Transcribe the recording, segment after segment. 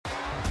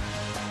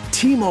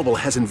T-Mobile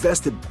has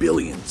invested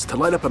billions to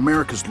light up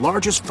America's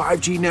largest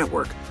 5G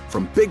network,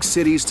 from big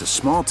cities to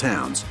small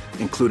towns,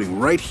 including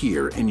right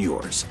here in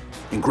yours.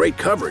 And great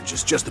coverage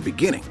is just the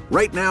beginning.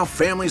 Right now,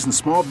 families and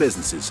small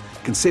businesses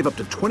can save up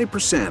to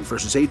 20%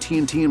 versus AT&T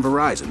and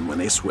Verizon when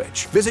they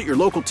switch. Visit your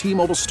local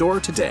T-Mobile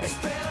store today.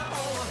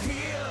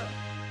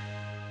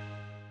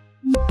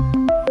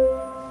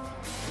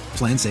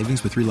 Plan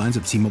savings with 3 lines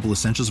of T-Mobile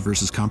Essentials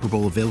versus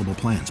comparable available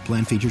plans.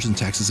 Plan features and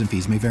taxes and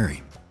fees may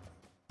vary.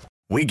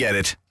 We get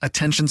it.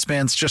 Attention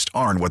spans just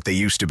aren't what they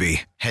used to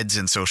be. Heads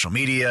in social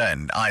media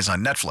and eyes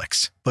on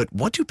Netflix. But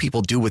what do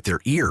people do with their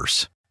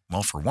ears?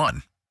 Well, for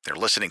one, they're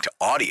listening to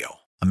audio.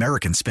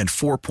 Americans spend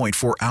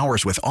 4.4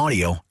 hours with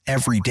audio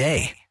every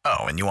day. Oh,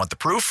 and you want the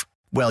proof?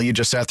 Well, you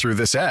just sat through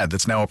this ad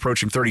that's now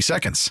approaching 30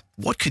 seconds.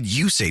 What could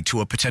you say to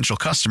a potential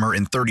customer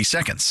in 30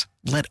 seconds?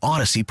 Let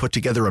Odyssey put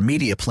together a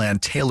media plan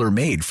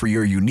tailor-made for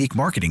your unique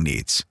marketing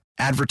needs.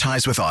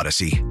 Advertise with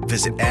Odyssey.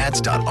 Visit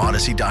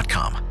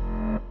ads.odyssey.com.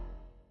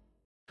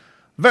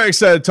 Very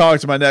excited to talk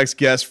to my next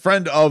guest,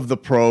 friend of the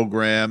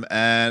program,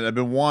 and I've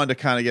been wanting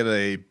to kind of get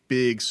a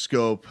big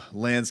scope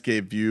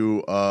landscape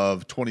view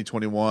of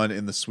 2021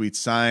 in the Sweet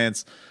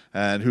Science,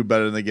 and who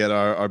better than to get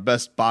our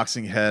best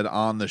boxing head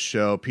on the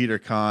show, Peter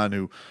Kahn,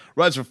 who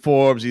writes for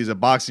Forbes. He's a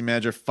boxing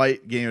manager,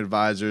 Fight Game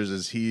Advisors,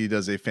 as he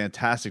does a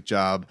fantastic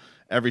job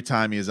every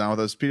time he is on with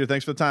us. Peter,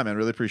 thanks for the time, man.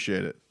 Really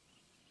appreciate it.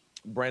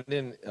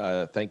 Brandon,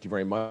 thank you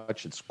very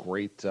much. It's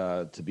great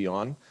to be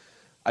on.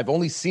 I've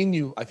only seen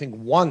you, I think,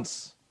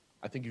 once.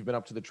 I think you've been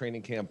up to the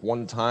training camp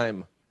one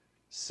time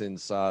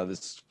since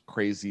this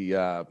crazy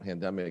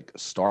pandemic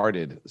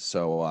started.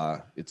 So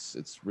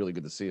it's really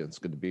good to see you. It's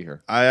good to be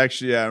here. I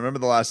remember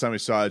the last time we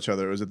saw each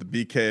other. It was at the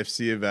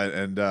BKFC event,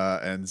 and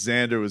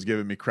Xander was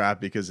giving me crap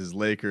because his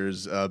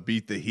Lakers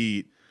beat the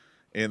Heat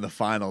in the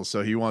finals.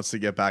 So he wants to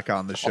get back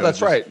on the show. Oh,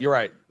 that's right. You're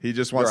right. He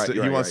just wants to.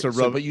 He wants to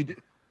rub. But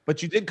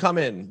you did come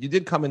in. You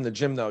did come in the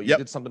gym though. You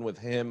did something with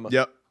him.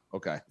 Yep.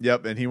 Okay.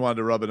 Yep, and he wanted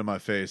to rub it in my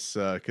face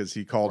because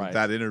he called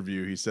that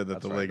interview. He said that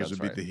the Lakers would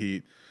beat the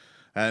Heat.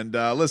 And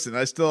listen,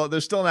 there's still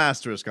an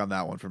asterisk on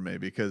that one for me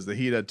because the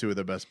Heat had 2 of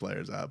their best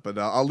players out. But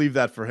I'll leave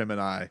that for him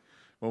and I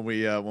when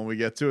we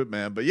get to it,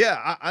 man. But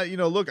yeah, I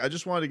look, I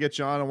just wanted to get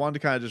you on. I wanted to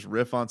kind of just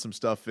riff on some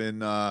stuff in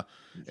the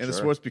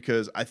sports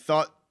because I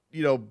thought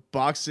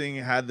boxing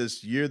had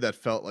this year that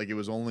felt like it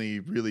was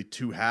only really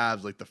 2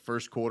 halves, like the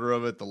first quarter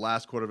of it, the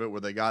last quarter of it, where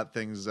they got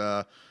things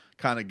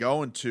kind of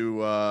going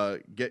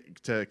to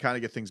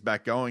get things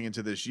back going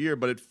into this year.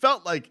 But it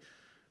felt like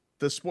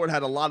the sport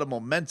had a lot of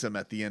momentum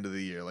at the end of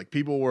the year. Like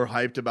people were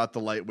hyped about the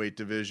lightweight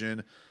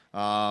division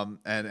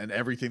and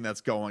everything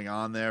that's going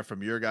on there,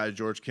 from your guy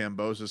George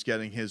Kambosos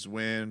getting his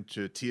win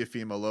to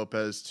Teofimo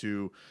Lopez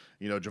to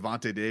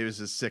Gervonta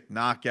Davis's sick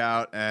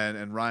knockout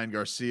and Ryan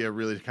Garcia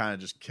really to kind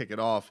of just kick it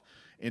off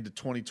into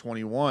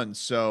 2021.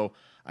 So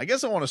I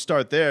guess I want to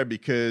start there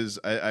because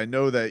I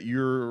know that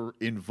you're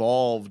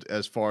involved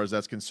as far as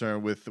that's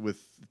concerned with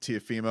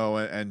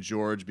Teofimo and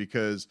George,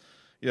 because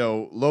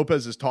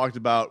Lopez has talked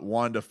about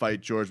wanting to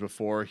fight George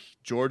before.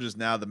 George is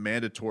now the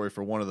mandatory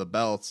for one of the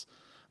belts.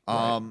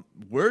 Right.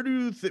 Where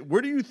do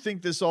you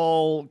think this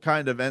all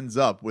kind of ends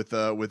up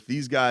with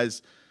these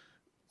guys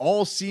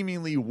all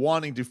seemingly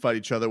wanting to fight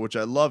each other, which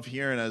I love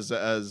hearing as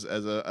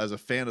a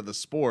fan of the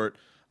sport.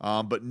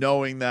 But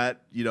knowing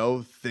that,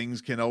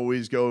 things can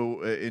always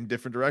go in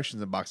different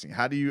directions in boxing.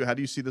 How do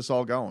you see this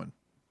all going?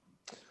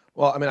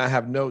 Well, I mean, I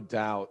have no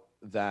doubt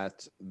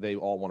that they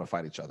all want to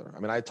fight each other.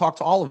 I mean, I talked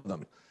to all of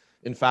them.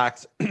 In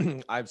fact,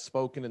 I've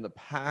spoken in the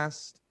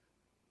past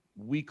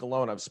week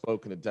alone. I've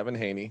spoken to Devin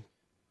Haney,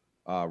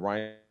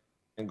 Ryan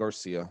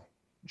Garcia,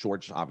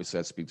 George. Obviously,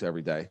 I speak to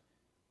every day,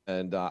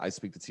 and I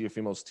speak to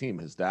Teofimo's team,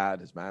 his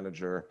dad, his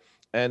manager,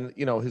 and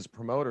his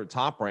promoter,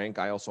 Top Rank.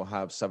 I also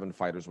have 7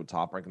 fighters with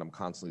Top Rank, and I'm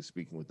constantly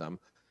speaking with them.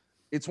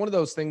 It's one of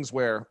those things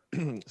where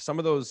some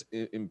of those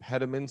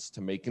impediments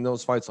to making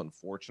those fights,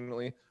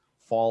 unfortunately,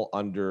 fall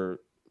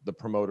under the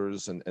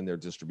promoters and their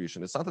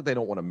distribution. It's not that they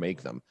don't want to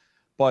make them,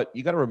 but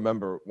you got to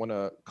remember, when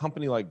a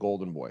company like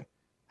Golden Boy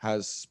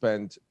has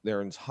spent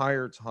their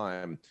entire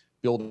time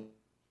building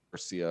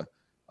Garcia,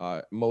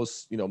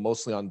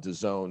 mostly on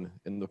DAZN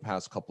in the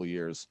past couple of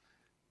years,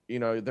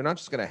 they're not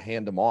just going to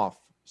hand him off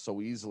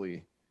so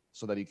easily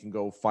so that he can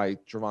go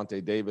fight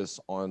Gervonta Davis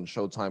on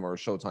Showtime or a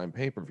Showtime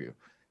pay-per-view.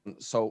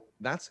 So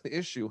that's the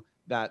issue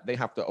that they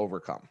have to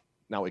overcome.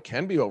 Now, it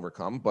can be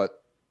overcome,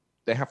 but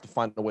they have to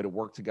find a way to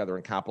work together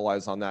and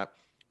capitalize on that.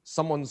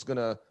 Someone's going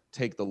to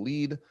take the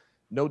lead,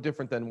 no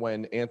different than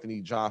when Anthony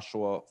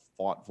Joshua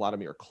fought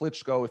Vladimir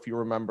Klitschko. If you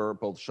remember,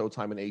 both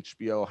Showtime and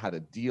HBO had a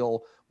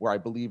deal where I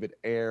believe it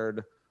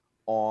aired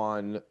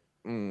on,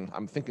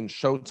 I'm thinking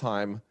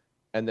Showtime,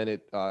 and then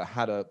it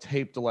had a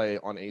tape delay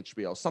on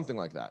HBO, something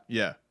like that.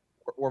 Yeah.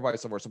 Or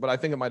vice versa. But I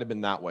think it might have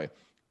been that way.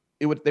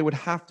 They would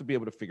have to be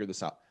able to figure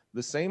this out.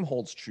 The same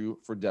holds true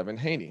for Devin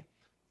Haney.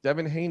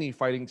 Devin Haney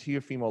fighting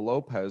Teofimo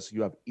Lopez.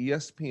 You have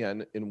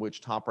ESPN, in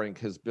which Top Rank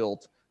has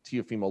built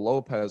Teofimo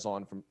Lopez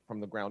on from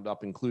the ground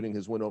up, including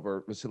his win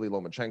over Vasily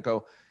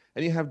Lomachenko.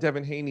 And you have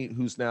Devin Haney,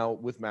 who's now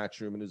with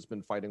Matchroom and has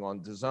been fighting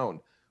on DAZN.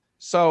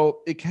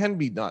 So it can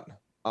be done.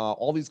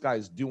 All these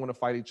guys do want to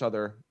fight each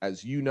other.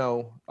 As you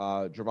know,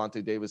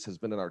 Gervonta Davis has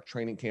been in our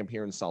training camp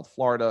here in South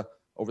Florida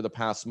over the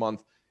past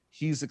month.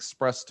 He's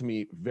expressed to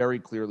me very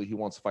clearly he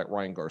wants to fight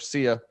Ryan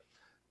Garcia.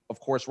 Of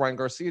course, Ryan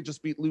Garcia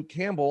just beat Luke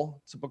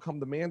Campbell to become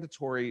the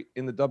mandatory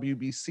in the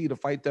WBC to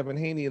fight Devin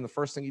Haney, and the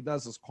first thing he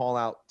does is call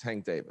out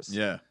Tank Davis.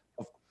 Yeah.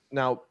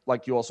 Now,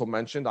 like you also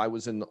mentioned, I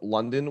was in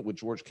London with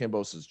George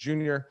Kambosos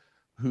Jr.,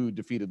 who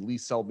defeated Lee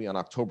Selby on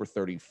October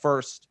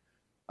 31st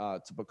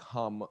to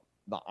become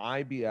the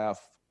IBF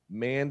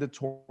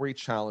mandatory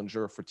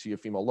challenger for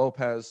Teofimo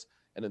Lopez.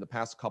 And in the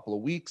past couple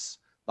of weeks,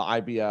 the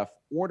IBF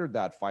ordered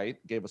that fight,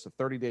 gave us a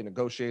 30-day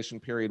negotiation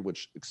period,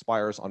 which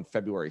expires on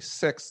February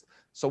 6th.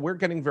 So we're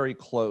getting very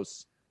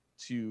close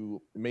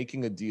to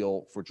making a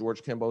deal for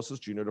George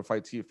Kambosos Jr. to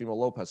fight Teofimo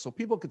Lopez. So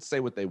people could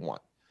say what they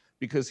want,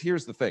 because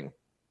here's the thing.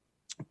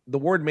 The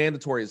word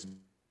mandatory is,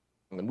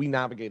 and we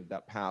navigated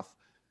that path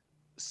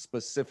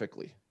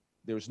specifically.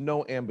 There's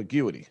no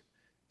ambiguity.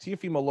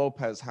 Teofimo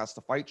Lopez has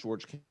to fight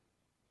George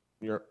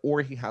Jr.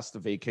 or he has to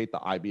vacate the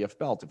IBF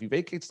belt. If he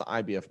vacates the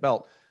IBF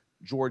belt,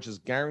 George is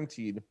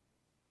guaranteed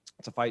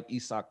to fight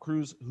Isaac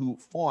Cruz, who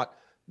fought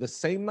the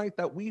same night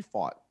that we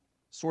fought,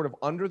 sort of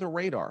under the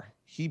radar.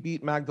 He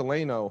beat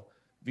Magdaleno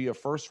via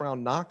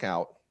first-round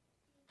knockout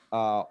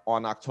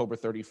on October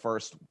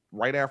 31st,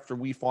 right after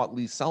we fought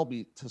Lee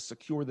Selby, to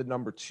secure the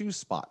number 2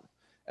 spot.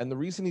 And the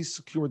reason he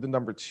secured the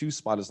number 2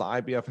 spot is the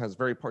IBF has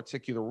very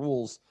particular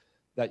rules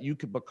that you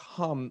could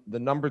become the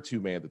number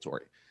 2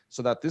 mandatory.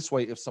 So that this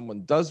way, if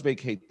someone does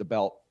vacate the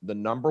belt, the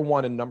number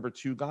 1 and number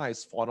 2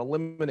 guys fought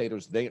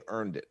eliminators. They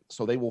earned it.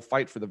 So they will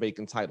fight for the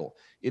vacant title.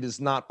 It is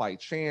not by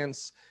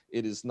chance.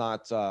 It is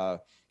not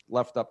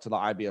left up to the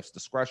IBF's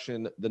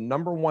discretion. The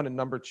number 1 and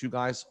number 2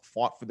 guys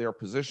fought for their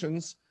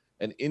positions.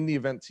 And in the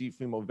event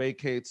Teofimo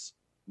vacates,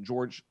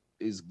 George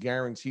is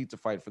guaranteed to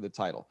fight for the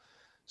title.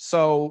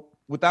 So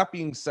with that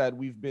being said,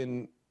 we've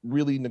been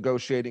really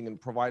negotiating and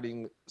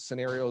providing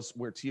scenarios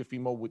where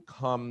Teofimo would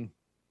come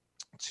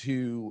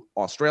to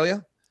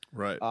Australia.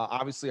 Right.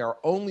 Obviously, our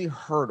only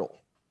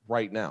hurdle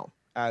right now,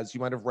 as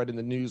you might have read in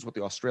the news with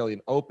the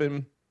Australian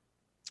Open,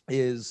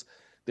 is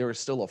there is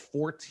still a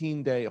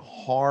 14-day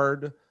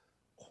hard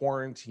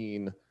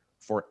quarantine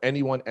for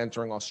anyone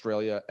entering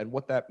Australia. And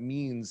what that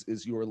means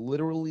is you are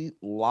literally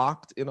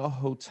locked in a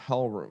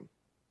hotel room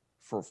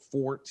for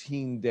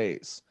 14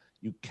 days.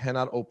 You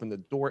cannot open the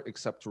door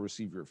except to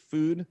receive your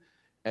food.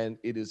 And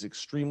it is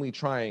extremely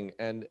trying.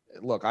 And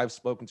look, I've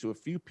spoken to a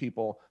few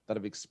people that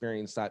have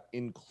experienced that,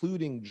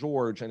 including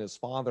George and his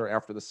father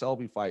after the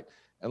Selby fight.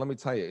 And let me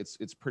tell you,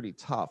 it's pretty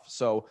tough.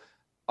 So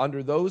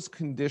under those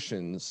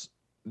conditions,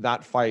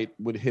 that fight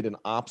would hit an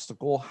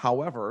obstacle.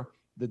 However,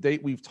 the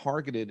date we've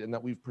targeted and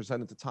that we've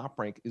presented to Top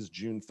Rank is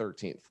June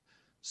 13th.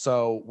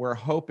 So we're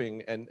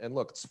hoping, and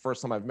look, it's the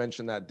first time I've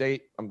mentioned that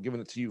date. I'm giving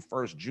it to you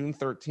first. June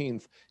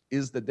 13th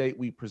is the date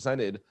we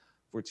presented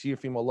for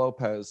Teofimo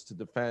Lopez to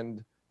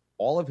defend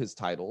all of his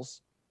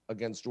titles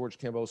against George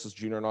Kambosos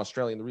Jr. in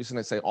Australia. And the reason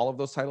I say all of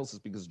those titles is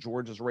because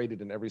George is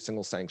rated in every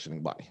single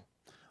sanctioning body.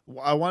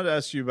 Well, I wanted to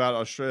ask you about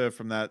Australia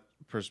from that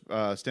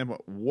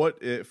standpoint.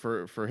 What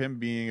for him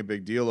being a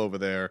big deal over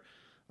there,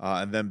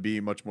 and then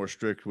being much more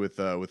strict with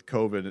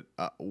COVID,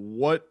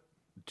 what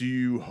do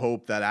you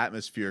hope that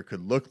atmosphere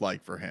could look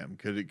like for him?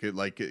 Could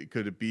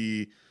it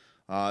be?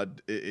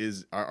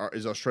 Is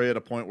Australia at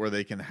a point where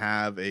they can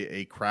have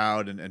a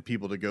crowd and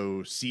people to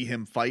go see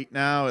him fight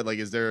now? Like,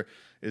 is there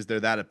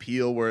that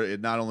appeal where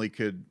it not only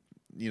could,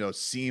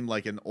 seem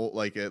like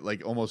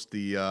almost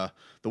the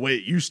way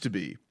it used to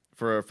be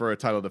for a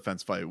title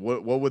defense fight?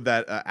 What would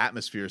that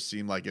atmosphere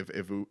seem like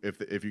if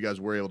you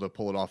guys were able to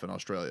pull it off in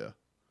Australia?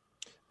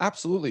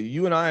 Absolutely.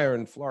 You and I are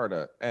in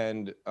Florida,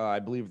 and I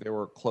believe there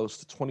were close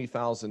to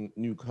 20,000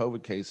 new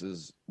COVID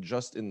cases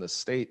just in the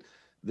state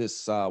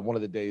this one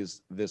of the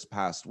days this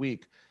past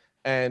week.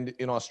 And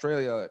in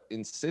Australia,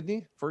 in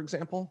Sydney, for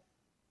example,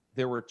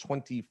 there were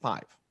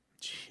 25.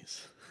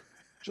 Jeez.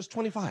 Just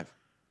 25.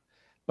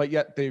 But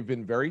yet they've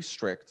been very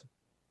strict.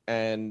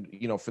 And,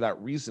 for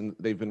that reason,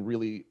 they've been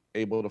really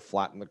able to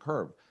flatten the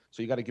curve.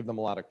 So you got to give them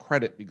a lot of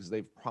credit, because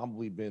they've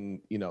probably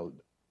been,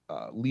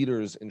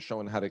 leaders in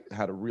showing how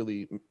to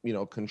really,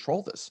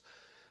 control this.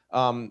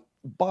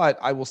 But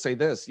I will say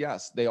this,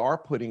 yes, they are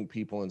putting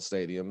people in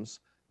stadiums.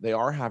 They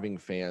are having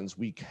fans.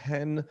 We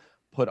can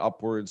put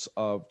upwards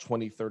of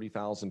 20,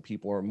 30,000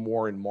 people or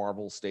more in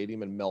Marvel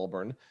Stadium in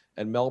Melbourne.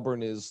 And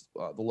Melbourne is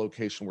the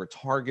location we're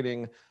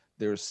targeting.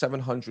 There's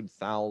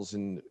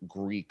 700,000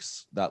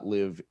 Greeks that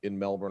live in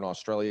Melbourne,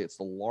 Australia. It's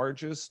the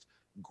largest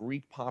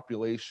Greek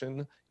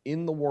population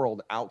in the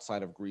world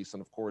outside of Greece.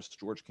 And of course,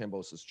 George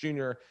Kambosos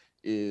Jr.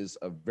 is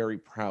a very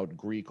proud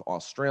Greek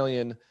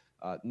Australian.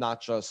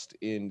 Not just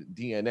in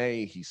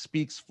DNA, he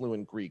speaks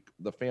fluent Greek.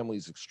 The family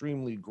is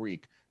extremely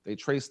Greek. They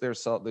trace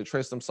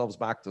themselves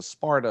back to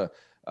Sparta.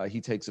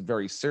 He takes it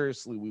very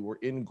seriously. We were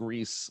in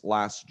Greece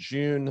last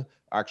June,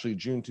 actually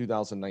June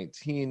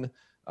 2019,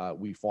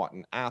 We fought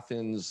in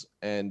Athens.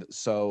 And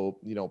so,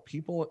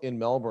 people in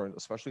Melbourne,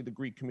 especially the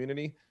Greek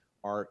community,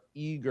 are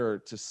eager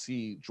to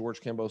see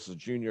George Kambosos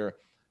Jr.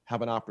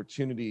 have an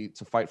opportunity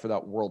to fight for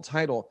that world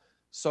title.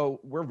 So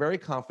we're very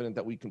confident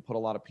that we can put a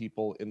lot of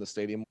people in the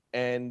stadium.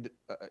 And,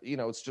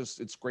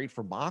 it's great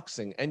for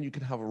boxing. And you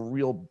can have a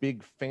real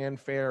big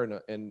fanfare and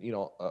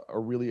a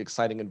really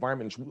exciting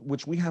environment,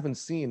 which we haven't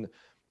seen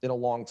in a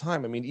long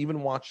time. I mean,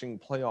 even watching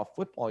playoff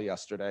football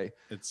yesterday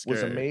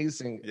was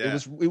amazing. Yeah.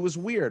 It was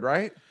weird,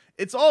 right?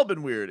 It's all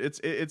been weird.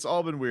 It's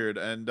all been weird.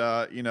 And,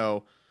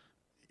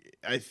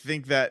 I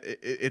think that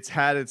it's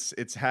had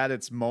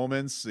its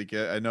moments. Like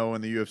I know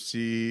in the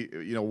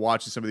UFC,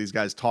 watching some of these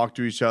guys talk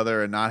to each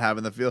other and not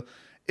having the feel,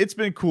 it's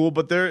been cool.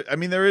 But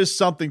there is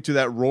something to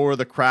that roar of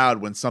the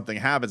crowd when something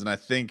happens. And I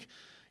think,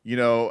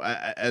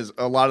 as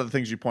a lot of the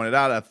things you pointed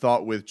out, I've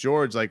thought with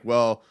George, like,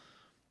 well,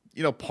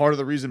 part of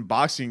the reason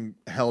boxing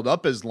was held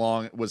up as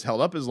long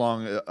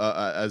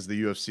as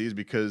the UFC is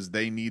because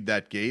they need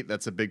that gate.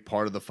 That's a big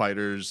part of the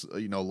fighters,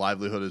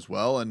 livelihood as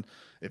well. And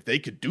if they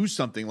could do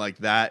something like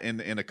that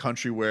in a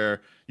country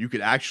where you could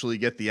actually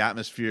get the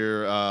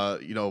atmosphere,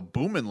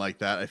 booming like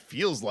that, it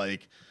feels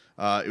like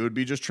it would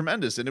be just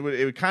tremendous. And it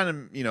would kind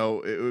of,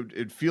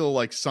 it'd feel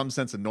like some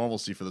sense of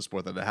normalcy for the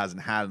sport that it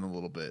hasn't had in a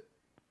little bit.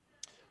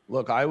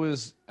 Look, I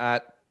was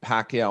at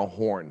Pacquiao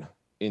Horn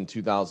in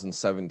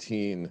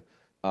 2017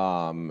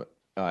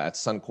 at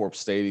Suncorp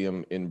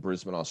Stadium in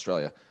Brisbane,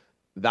 Australia.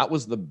 That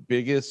was the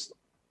biggest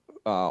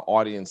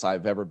audience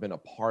I've ever been a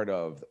part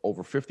of,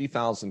 over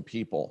 50,000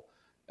 people.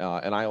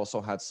 And I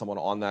also had someone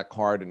on that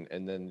card.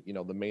 And then,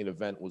 the main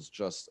event was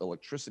just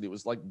electricity. It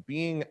was like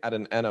being at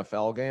an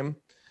NFL game,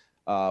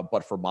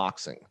 but for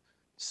boxing.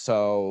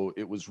 So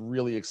it was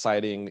really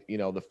exciting.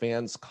 The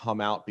fans come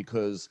out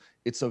because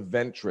it's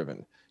event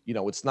driven.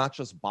 It's not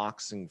just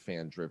boxing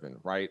fan driven,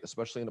 right?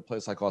 Especially in a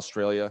place like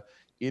Australia,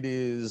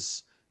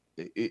 it's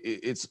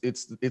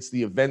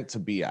the event to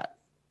be at.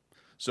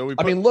 So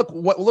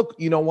look,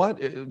 you know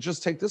what?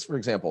 Just take this for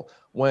example.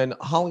 When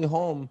Holly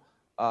Holm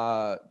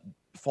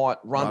fought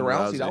Ronda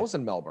Rousey, that was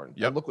in Melbourne.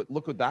 Yep. And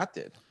look what that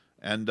did.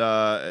 And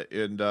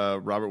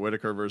Robert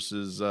Whittaker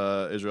versus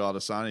Israel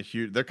Adesanya,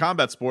 huge. Their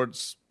combat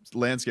sports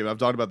landscape. I've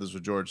talked about this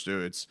with George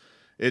too.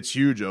 It's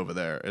huge over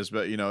there.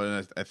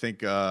 And I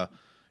think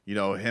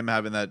him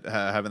having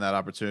that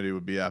opportunity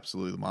would be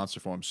absolutely the monster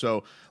for him.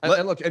 So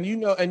and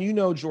you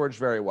know George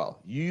very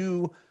well.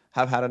 You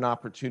have had an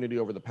opportunity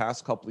over the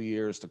past couple of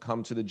years to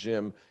come to the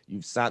gym.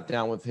 You've sat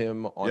down with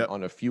him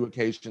on a few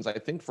occasions. I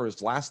think for his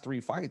last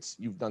 3 fights,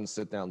 you've done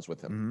sit downs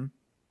with him. Mm-hmm.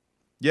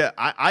 Yeah,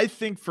 I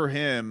think for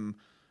him,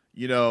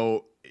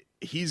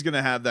 he's going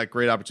to have that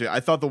great opportunity. I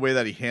thought the way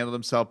that he handled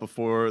himself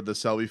before the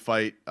Selby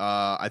fight,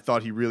 I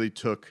thought he really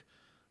took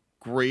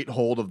great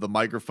hold of the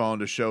microphone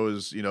to show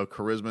his,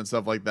 charisma and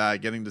stuff like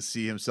that. Getting to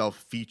see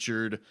himself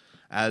featured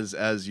as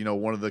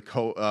one of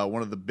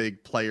the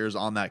big players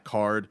on that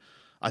card.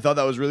 I thought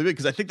that was really big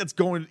because I think that's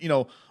going,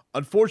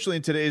 unfortunately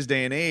in today's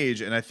day and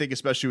age, and I think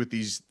especially with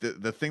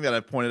the thing that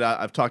I've pointed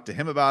out, I've talked to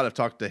him about, I've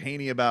talked to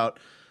Haney about,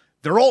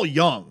 they're all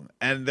young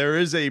and there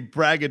is a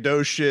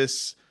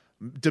braggadocious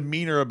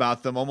demeanor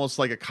about them, almost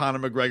like a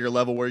Conor McGregor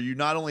level, where you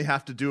not only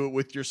have to do it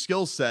with your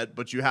skill set,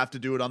 but you have to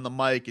do it on the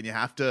mic and you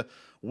have to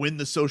win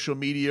the social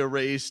media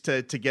race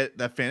to get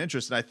that fan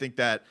interest. And I think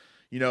that,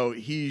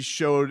 he's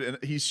showing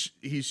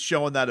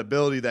that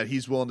ability that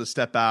he's willing to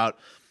step out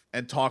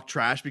and talk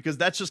trash, because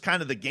that's just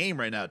kind of the game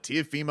right now.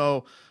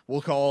 Teofimo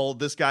will call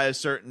this guy a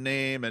certain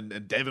name,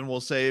 and Devin will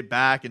say it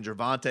back, and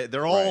Gervonta.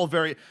 They're all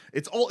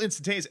it's all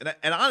instantaneous.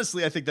 And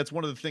honestly, I think that's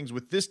one of the things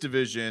with this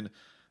division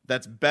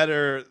that's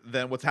better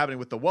than what's happening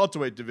with the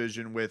welterweight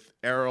division with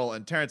Errol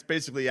and Terrence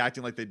basically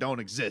acting like they don't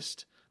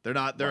exist. They're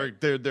not.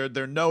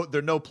 They're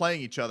no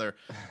playing each other.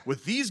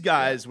 With these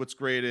guys, what's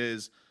great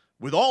is,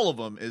 with all of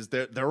them, is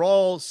they're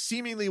all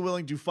seemingly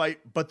willing to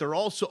fight, but they're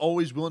also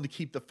always willing to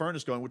keep the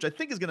furnace going, which I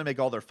think is going to make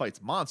all their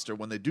fights monster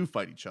when they do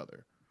fight each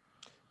other.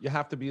 You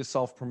have to be a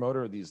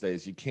self-promoter these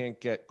days. You can't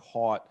get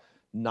caught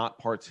not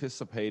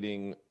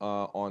participating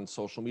on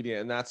social media.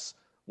 And that's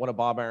one of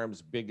Bob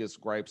Arum's biggest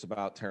gripes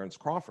about Terrence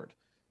Crawford,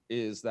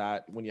 is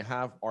that when you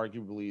have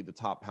arguably the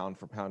top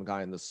pound-for-pound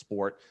guy in the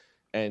sport,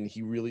 and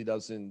he really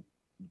doesn't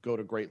go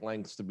to great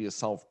lengths to be a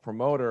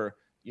self-promoter,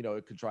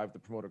 it could drive the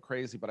promoter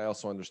crazy. But I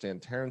also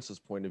understand Terrence's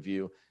point of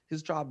view.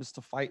 His job is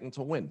to fight and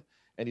to win,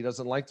 and he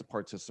doesn't like to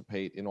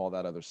participate in all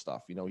that other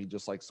stuff. He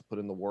just likes to put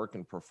in the work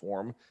and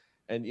perform,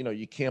 and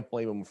you can't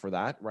blame him for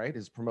that, right?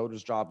 His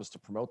promoter's job is to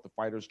promote, the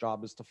fighter's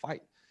job is to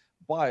fight.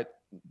 But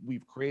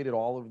we've created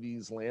all of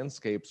these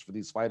landscapes for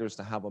these fighters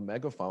to have a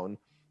megaphone,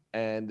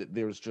 and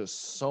there's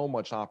just so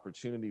much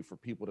opportunity for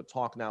people to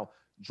talk. Now,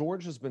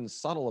 George has been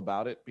subtle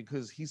about it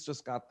because he's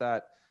got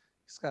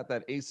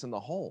that ace in the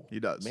hole. He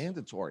does.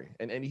 Mandatory.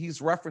 And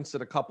he's referenced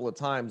it a couple of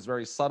times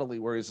very subtly,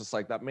 where he's just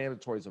like, that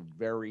mandatory is a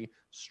very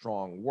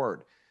strong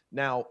word.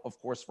 Now, of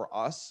course, for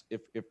us,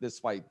 if this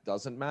fight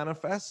doesn't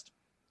manifest,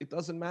 it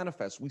doesn't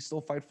manifest. We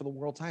still fight for the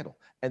world title.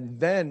 And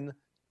then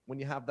when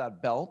you have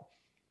that belt,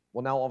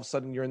 well, now all of a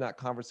sudden you're in that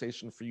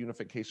conversation for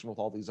unification with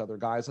all these other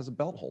guys as a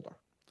belt holder.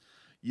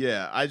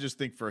 Yeah, I just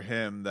think for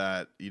him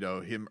that,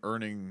 him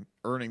earning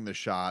the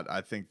shot,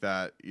 I think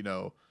that,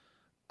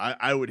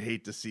 I would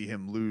hate to see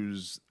him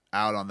lose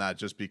out on that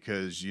just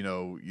because,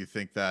 you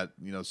think that,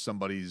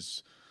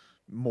 somebody's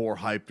more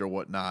hyped or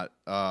whatnot.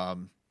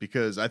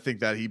 Because I think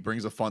that he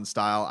brings a fun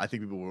style. I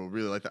think people will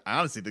really like that. I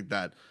honestly think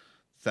that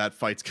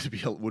fight's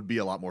would be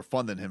a lot more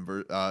fun than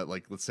him.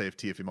 Like, let's say if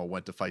Teofimo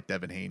went to fight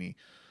Devin Haney.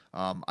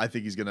 I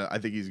think he's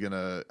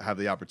gonna have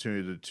the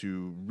opportunity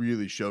to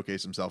really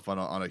showcase himself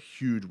on a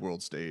huge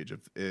world stage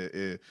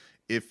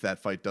if that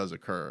fight does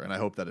occur, and I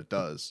hope that it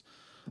does.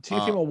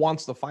 Teofimo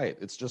wants the fight.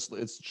 It's just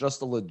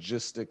a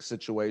logistic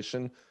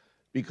situation,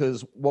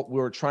 because what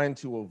we're trying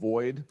to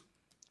avoid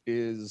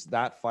is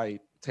that fight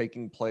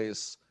taking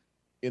place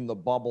in the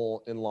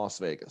bubble in Las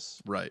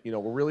Vegas. Right.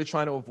 We're really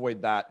trying to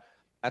avoid that.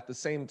 At the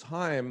same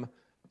time,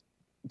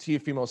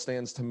 Teofimo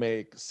stands to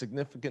make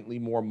significantly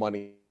more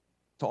money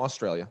to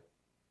Australia,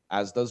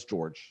 as does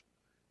George.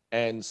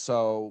 And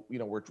so,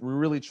 we're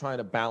really trying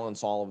to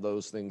balance all of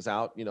those things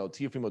out.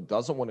 Teofimo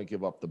doesn't want to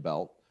give up the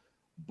belt,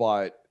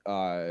 but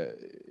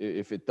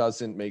if it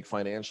doesn't make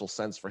financial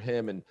sense for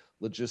him and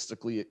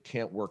logistically it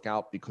can't work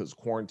out because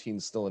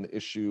quarantine's still an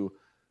issue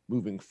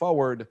moving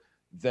forward,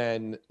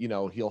 then,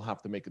 he'll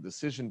have to make a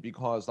decision,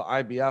 because the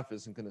IBF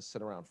isn't going to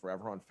sit around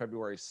forever. On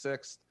February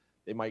 6th,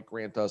 they might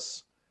grant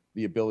us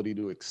the ability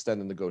to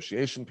extend the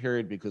negotiation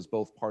period because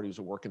both parties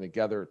are working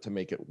together to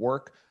make it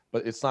work,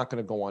 but it's not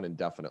going to go on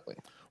indefinitely.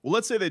 Well,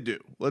 let's say they do.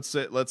 Let's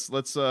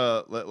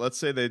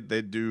say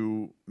they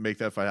do make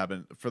that fight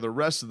happen. For the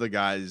rest of the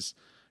guys,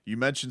 you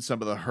mentioned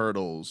some of the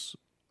hurdles,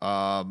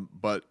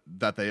 but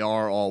that they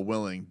are all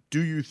willing.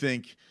 Do you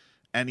think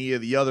any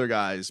of the other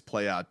guys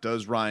play out?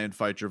 Does Ryan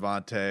fight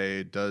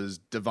Gervonta? Does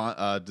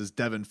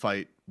Devin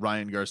fight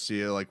Ryan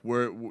Garcia? Like,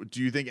 do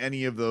you think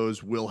any of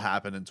those will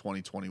happen in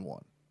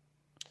 2021?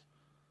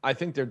 I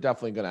think they're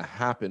definitely going to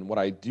happen. What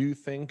I do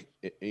think,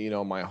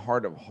 my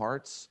heart of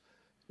hearts,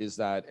 is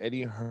that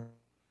Eddie Hearn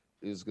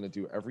is going to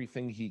do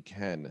everything he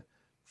can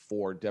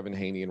for Devin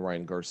Haney and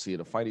Ryan Garcia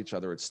to fight each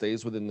other. It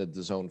stays within the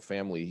DAZN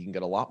family. He can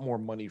get a lot more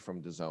money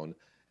from DAZN.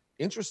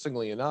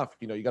 Interestingly enough,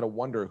 you got to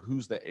wonder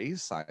who's the A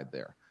side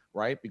there,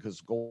 right?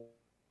 Because Gold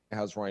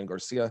has Ryan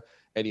Garcia,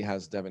 Eddie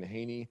has Devin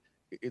Haney.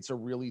 It's a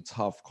really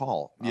tough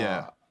call.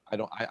 Yeah.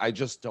 I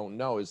just don't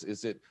know.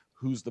 Is it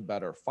who's the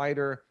better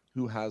fighter?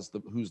 Who's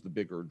the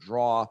bigger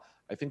draw?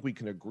 I think we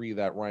can agree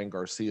that Ryan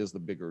Garcia is the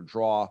bigger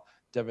draw.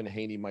 Devin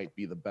Haney might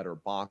be the better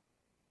boxer.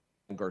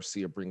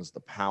 Garcia brings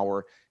the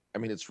power. I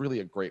mean, it's really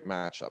a great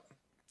matchup.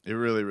 It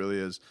really, really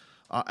is.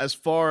 As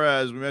far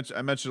as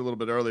I mentioned a little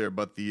bit earlier,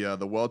 but the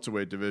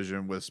welterweight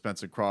division with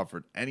Spence and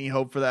Crawford. Any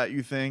hope for that,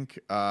 you think?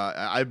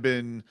 I've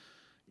been,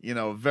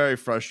 very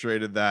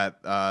frustrated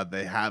that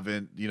they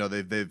haven't.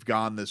 They've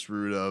gone this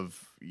route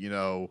of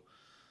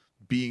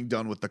being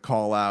done with the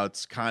call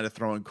outs, kind of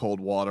throwing cold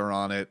water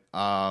on it.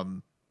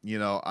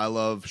 I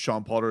love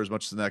Sean Potter as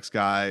much as the next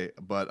guy,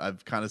 but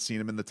I've kind of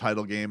seen him in the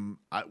title game.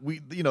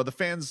 The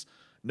fans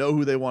know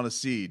who they want to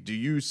see. Do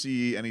you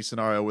see any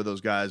scenario where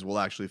those guys will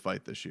actually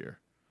fight this year?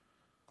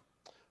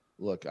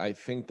 Look, I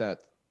think that,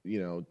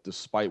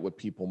 despite what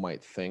people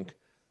might think,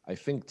 I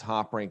think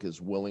Top Rank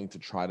is willing to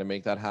try to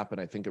make that happen.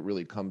 I think it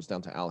really comes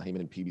down to Al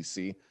Haymon and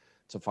PBC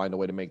to find a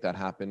way to make that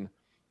happen.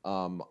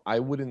 I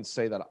wouldn't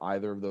say that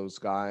either of those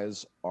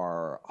guys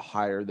are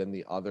higher than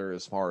the other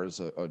as far as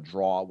a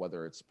draw,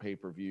 whether it's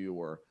pay-per-view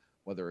or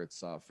whether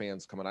it's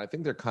fans coming. I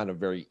think they're kind of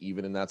very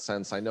even in that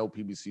sense. I know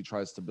PBC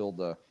tries to build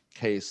a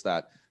case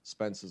that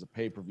Spence is a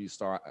pay-per-view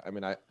star. I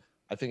mean, I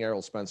think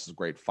Errol Spence is a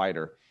great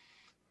fighter,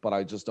 but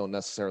I just don't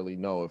necessarily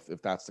know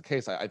if that's the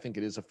case. I think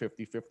it is a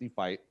 50-50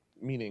 fight,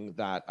 meaning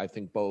that I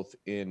think both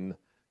in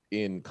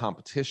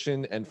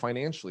competition and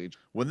financially.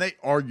 When they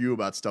argue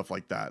about stuff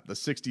like that, the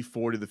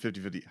 60-40, the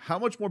 50-50, how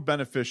much more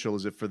beneficial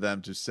is it for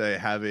them to, say,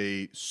 have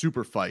a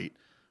super fight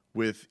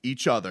with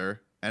each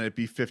other and it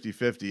be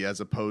 50-50 as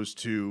opposed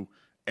to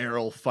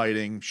Errol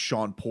fighting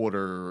Sean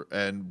Porter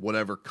and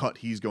whatever cut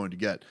he's going to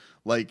get?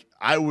 Like,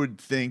 I would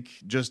think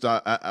just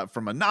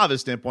from a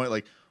novice standpoint,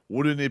 like,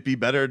 wouldn't it be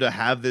better to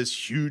have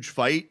this huge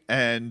fight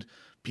and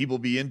people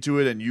be into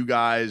it and you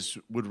guys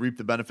would reap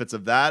the benefits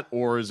of that?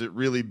 Or is it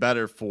really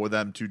better for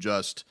them to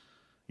just,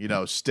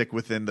 stick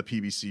within the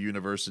PBC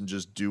universe and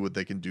just do what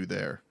they can do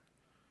there?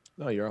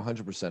 No, you're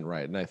 100%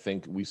 right. And I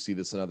think we see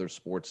this in other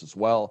sports as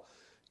well.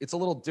 It's a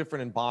little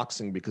different in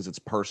boxing because it's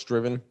purse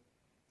driven.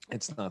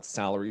 It's not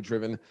salary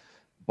driven.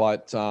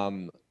 But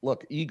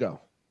look,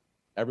 ego.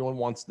 Everyone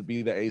wants to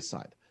be the A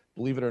side.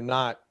 Believe it or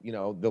not,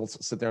 they'll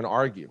sit there and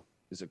argue.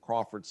 Is it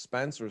Crawford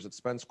Spence or is it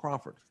Spence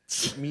Crawford?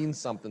 It means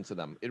something to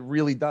them. It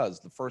really does.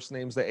 The first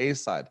name's the A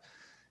side.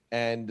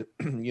 And,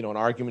 an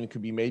argument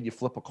could be made. You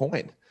flip a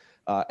coin.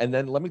 And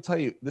then let me tell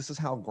you, this is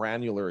how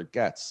granular it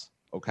gets,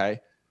 okay?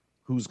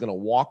 Who's going to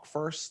walk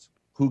first?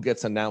 Who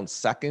gets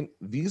announced second?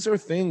 These are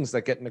things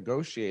that get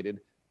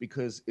negotiated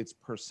because it's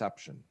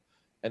perception.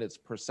 And it's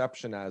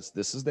perception as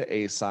this is the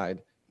A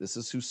side. This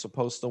is who's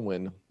supposed to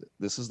win.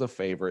 This is the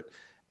favorite.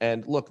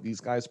 And look, these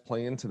guys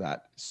play into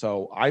that.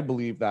 So I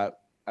believe that,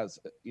 as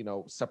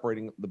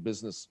separating the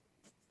business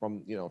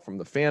from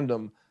the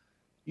fandom,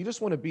 you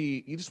just want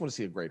to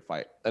see a great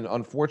fight. And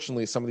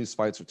unfortunately, some of these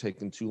fights are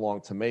taking too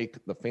long to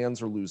make. The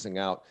fans are losing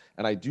out.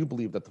 And I do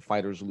believe that the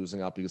fighters are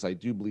losing out because I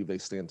do believe they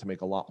stand to make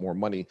a lot more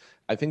money.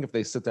 I think if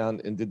they sit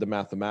down and did the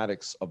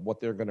mathematics of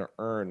what they're going to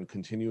earn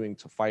continuing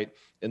to fight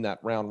in that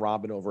round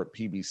robin over at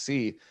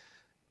PBC,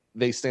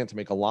 they stand to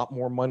make a lot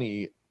more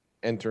money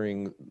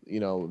entering,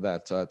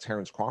 that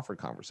Terrence Crawford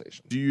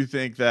conversation. Do you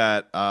think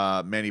that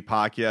Manny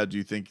Pacquiao, do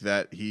you think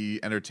that he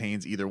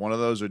entertains either one of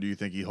those, or do you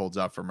think he holds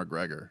out for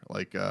McGregor?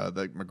 Like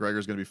that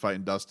McGregor's going to be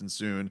fighting Dustin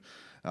soon.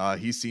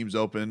 He seems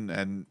open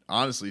and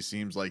honestly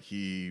seems like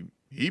he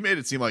made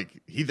it seem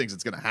like he thinks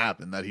it's going to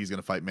happen, that he's going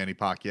to fight Manny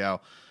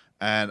Pacquiao.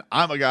 And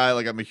I'm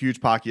a huge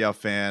Pacquiao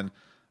fan.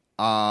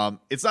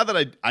 It's not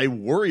that I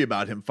worry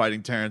about him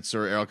fighting Terrence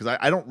or Errol, because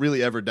I don't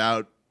really ever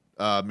doubt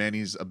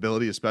Manny's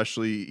ability,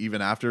 especially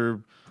even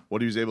after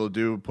what he was able to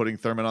do putting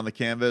Thurman on the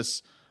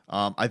canvas.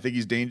 I think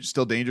he's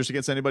still dangerous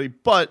against anybody,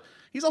 but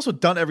he's also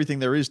done everything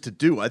there is to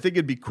do. I think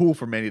it'd be cool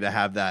for Manny to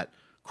have that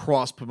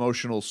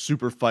cross-promotional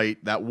super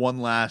fight, that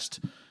one last,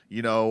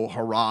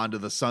 hurrah into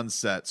the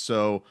sunset.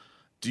 So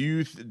do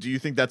you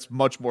think that's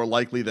much more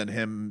likely than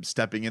him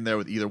stepping in there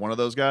with either one of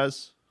those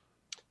guys?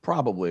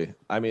 Probably.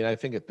 I mean, I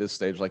think at this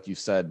stage, like you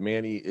said,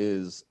 Manny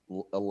is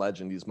a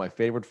legend. He's my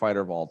favorite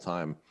fighter of all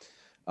time.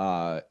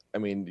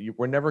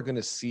 We're never going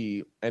to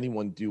see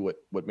anyone do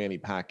what Manny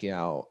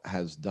Pacquiao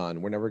has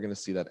done. We're never going to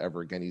see that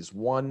ever again. He's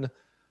won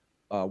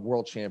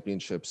world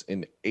championships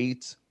in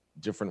 8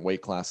 different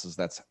weight classes.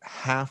 That's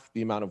half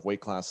the amount of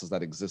weight classes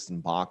that exist in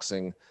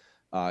boxing.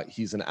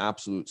 He's an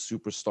absolute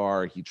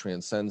superstar. He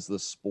transcends the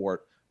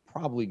sport,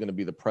 probably going to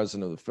be the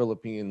president of the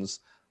Philippines.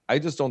 I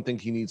just don't think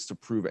he needs to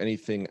prove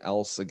anything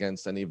else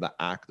against any of the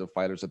active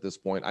fighters at this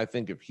point. I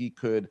think if he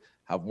could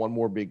have one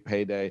more big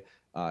payday,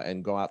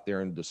 and go out there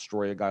and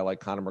destroy a guy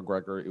like Conor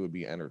McGregor, it would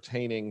be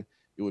entertaining.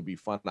 It would be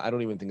fun. I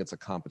don't even think it's a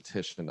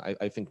competition.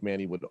 I think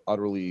Manny would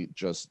utterly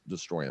just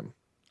destroy him.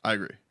 I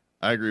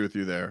agree with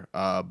you there.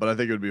 But I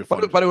think it would be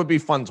fun. But it would be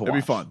fun to watch.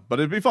 It'd be fun. But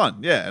it'd be fun.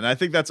 Yeah. And I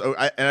think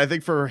I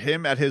think for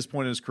him at his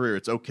point in his career,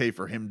 it's okay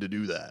for him to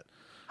do that.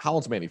 How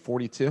old's Manny?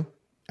 42?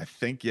 I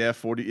think,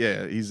 40.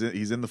 Yeah, he's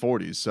in the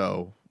 40s.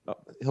 So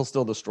he'll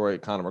still destroy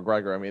Conor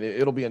McGregor. I mean,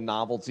 it'll be a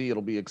novelty.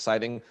 It'll be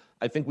exciting.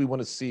 I think we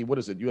want to see, what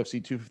is it,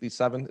 UFC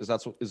 257? Is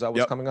that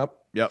what's coming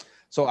up? Yep.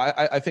 So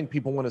I think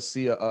people want to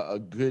see a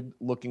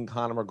good-looking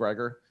Conor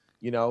McGregor,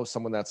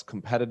 someone that's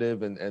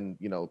competitive and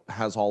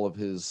has all of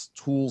his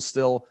tools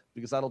still,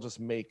 because that'll just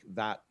make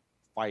that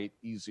fight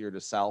easier to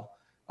sell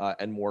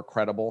and more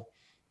credible.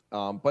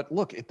 But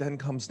look, it then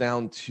comes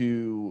down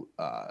to,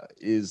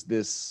 is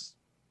this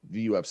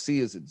the UFC?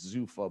 Is it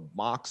Zuffa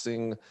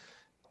boxing?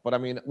 But I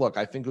mean, look,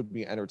 I think it would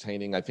be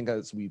entertaining. I think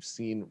as we've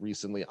seen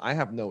recently, I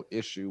have no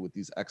issue with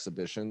these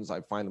exhibitions. I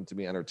find them to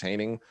be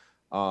entertaining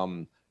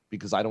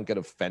because I don't get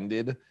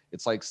offended.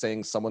 It's like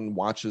saying someone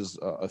watches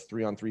a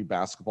 3-on-3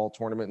 basketball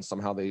tournament and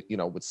somehow they,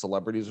 with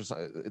celebrities or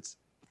something. It's,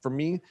 for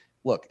me,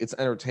 look, it's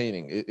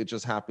entertaining. It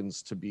just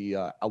happens to be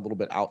a little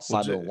bit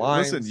outside of the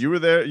lines. Listen, you were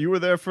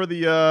there for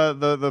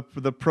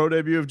the pro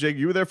debut of Jake.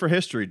 You were there for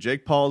history.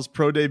 Jake Paul's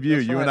pro debut.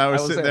 That's you right. And I were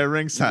sitting there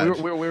ringside.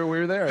 We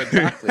were there,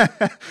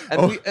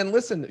 exactly. And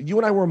listen, you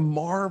and I were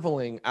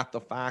marveling at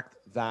the fact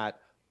that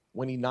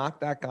when he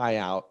knocked that guy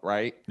out,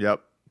 right?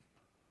 Yep.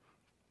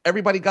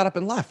 Everybody got up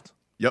and left.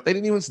 Yep. They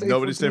didn't even stay.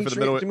 Nobody stayed for the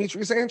middleweight.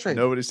 Demetrius Andrade.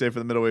 Nobody stayed for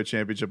the middleweight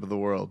championship of the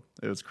world.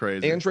 It was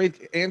crazy.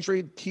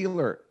 Andrade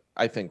Keeler,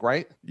 I think,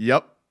 right?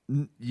 Yep.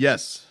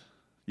 Yes,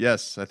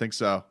 I think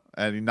so.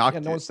 And he knocked.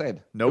 Yeah, no one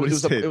stayed. Nobody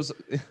stayed.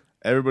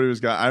 Everybody was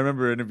gone. I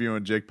remember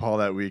interviewing Jake Paul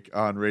that week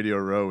on Radio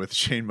Row with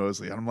Shane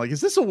Mosley. And I'm like,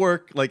 is this a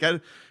work? Like,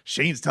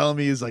 Shane's telling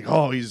me he's like,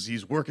 oh,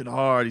 he's working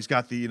hard. He's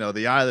got the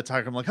the eye of the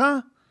tiger. I'm like,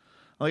 huh?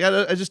 Like,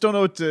 I just don't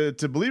know what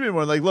to believe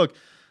anymore. Like, look,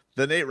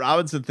 the Nate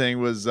Robinson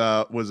thing was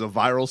a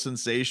viral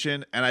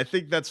sensation, and I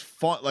think that's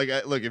fun. Like,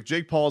 look, if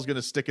Jake Paul is going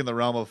to stick in the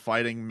realm of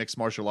fighting mixed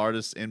martial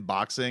artists in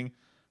boxing,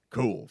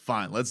 cool,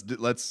 fine. Let's.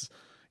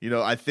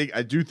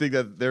 I do think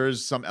that there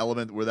is some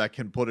element where that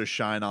can put a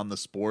shine on the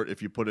sport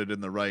if you put it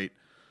in the right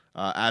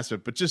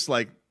aspect. But just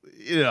like,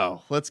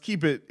 let's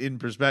keep it in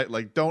perspective.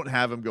 Like, don't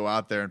have him go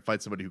out there and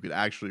fight somebody who could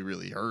actually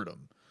really hurt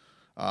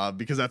him,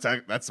 because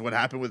that's what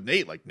happened with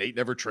Nate. Like, Nate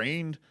never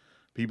trained.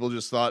 People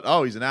just thought,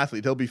 oh, he's an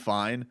athlete, he'll be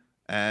fine,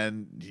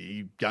 and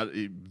he got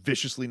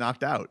viciously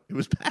knocked out. It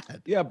was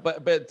bad. Yeah,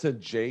 but to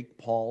Jake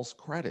Paul's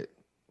credit,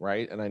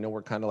 right? And I know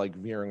we're kind of like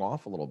veering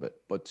off a little bit,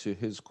 but to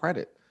his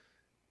credit,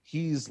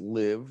 he's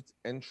lived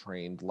and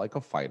trained like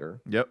a fighter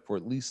for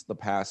at least the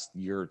past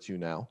year or two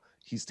now.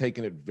 He's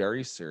taken it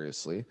very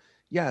seriously.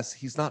 Yes,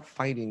 he's not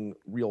fighting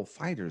real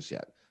fighters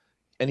yet,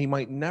 and he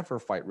might never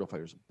fight real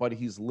fighters, but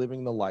he's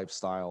living the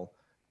lifestyle,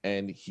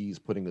 and he's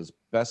putting his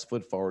best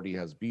foot forward. He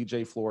has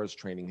BJ Flores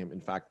training him. In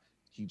fact,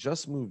 he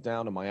just moved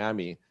down to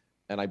Miami,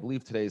 and I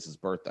believe today is his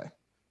birthday.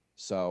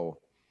 So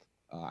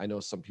I know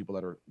some people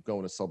that are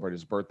going to celebrate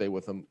his birthday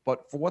with him,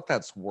 but for what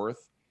that's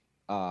worth,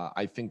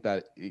 I think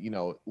that,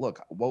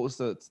 look, what was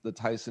the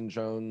Tyson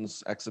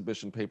Jones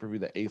exhibition pay-per-view,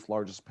 the 8th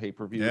largest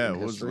pay-per-view? Yeah, it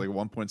was like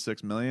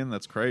 1.6 million.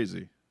 That's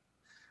crazy.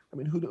 I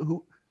mean,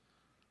 who,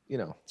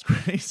 it's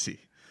crazy.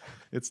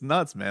 It's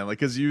nuts, man. Like,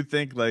 cause you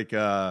think like,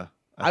 I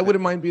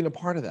wouldn't mind being a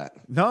part of that.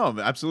 No,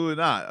 absolutely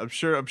not. I'm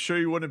sure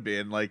you wouldn't be.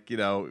 And like,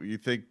 you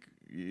think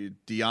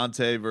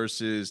Deontay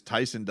versus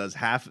Tyson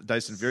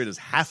Fury does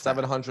half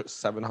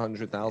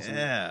 700,000.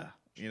 Yeah.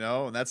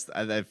 And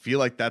I feel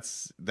like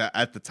that's that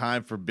at the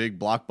time for big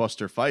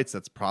blockbuster fights.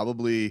 That's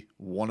probably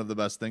one of the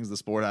best things the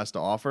sport has to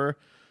offer.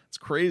 It's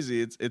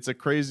crazy. It's a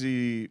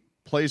crazy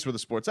place where the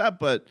sport's at.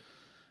 But,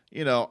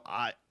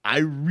 I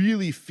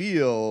really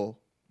feel,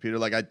 Peter,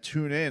 like I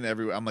tune in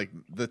everywhere. I'm like,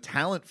 the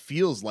talent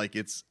feels like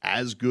it's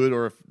as good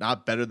or if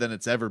not better than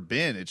it's ever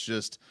been. It's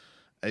just,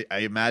 I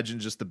imagine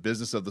just the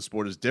business of the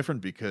sport is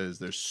different because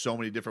there's so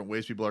many different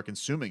ways people are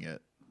consuming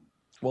it.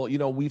 Well,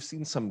 we've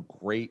seen some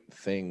great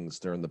things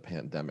during the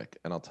pandemic,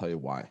 and I'll tell you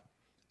why.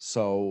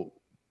 So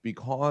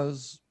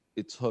because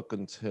it took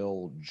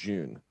until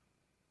June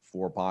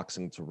for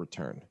boxing to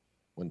return,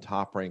 when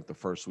Top Rank the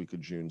first week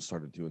of June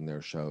started doing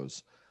their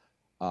shows,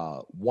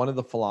 one of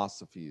the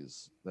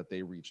philosophies that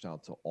they reached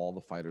out to all the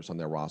fighters on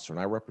their roster, and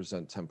I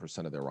represent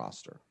 10% of their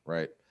roster,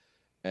 right?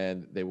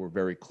 And they were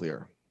very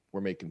clear. We're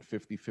making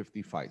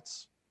 50-50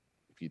 fights.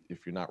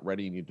 If you're not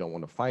ready and you don't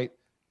want to fight,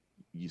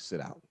 you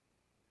sit out.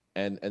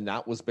 And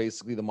that was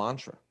basically the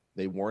mantra.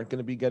 They weren't going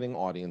to be getting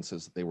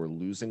audiences. They were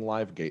losing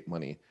live gate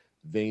money.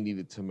 They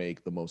needed to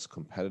make the most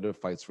competitive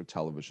fights for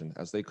television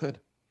as they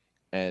could.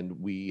 And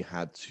we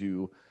had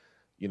to,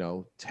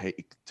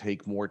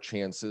 take more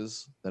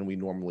chances than we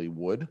normally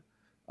would.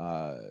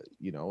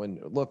 And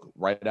look,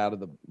 right out of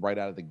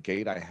the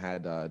gate, I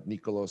had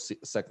Nicolo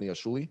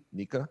Sekniashuli,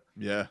 Nika,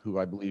 who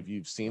I believe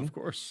you've seen. Of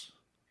course.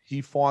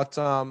 He fought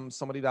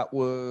somebody that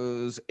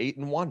was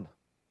 8-1.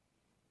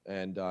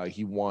 And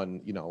he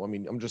won,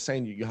 I'm just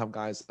saying you have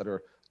guys that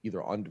are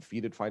either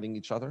undefeated fighting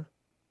each other.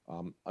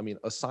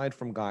 Aside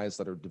from guys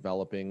that are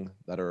developing,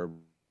 that are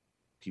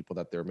people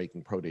that they're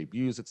making pro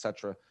debuts,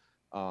 etc.,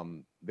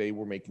 they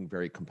were making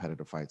very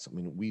competitive fights.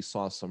 We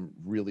saw some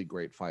really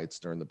great fights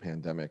during the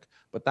pandemic,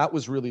 but that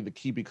was really the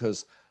key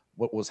because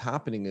what was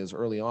happening is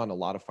early on, a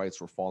lot of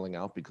fights were falling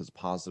out because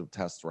positive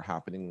tests were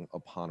happening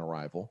upon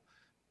arrival.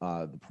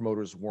 The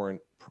promoters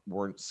weren't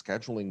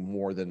scheduling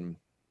more than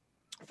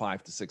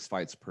 5 to 6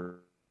 fights per.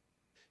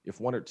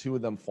 If 1 or 2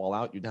 of them fall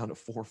out, you're down to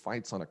 4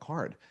 fights on a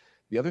card.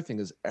 The other thing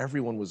is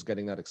everyone was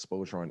getting that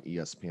exposure on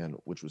ESPN,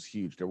 which was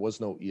huge. There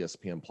was no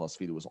ESPN Plus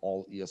feed. It was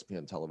all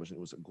ESPN television. It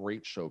was a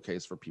great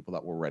showcase for people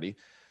that were ready.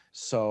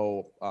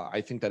 So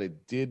I think that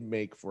it did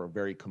make for a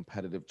very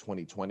competitive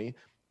 2020.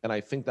 And I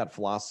think that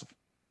philosophy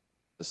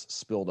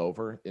spilled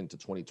over into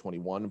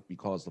 2021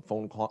 because the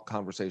phone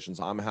conversations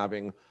I'm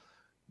having,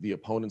 the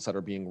opponents that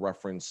are being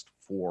referenced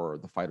for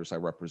the fighters I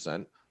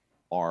represent,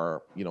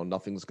 are,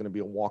 nothing's going to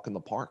be a walk in the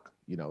park.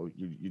 You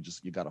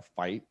got to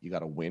fight, you got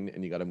to win,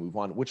 and you got to move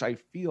on, which I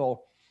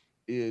feel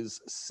is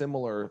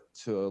similar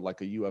to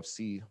like a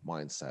UFC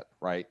mindset,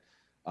 right?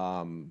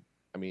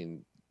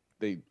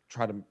 They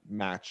try to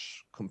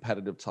match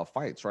competitive, tough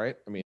fights, right?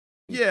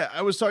 Yeah,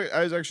 I was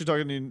actually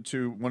talking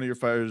to one of your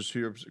fighters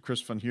here,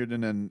 Chris Van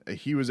Heerden, and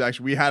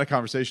we had a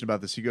conversation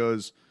about this. He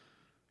goes,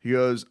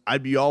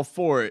 I'd be all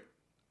for it.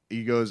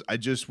 He goes, I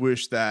just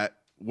wish that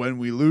when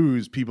we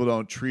lose, people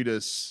don't treat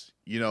us,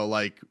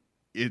 like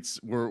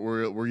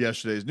we're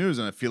yesterday's news.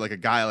 And I feel like a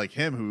guy like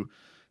him who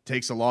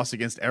takes a loss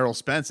against Errol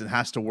Spence and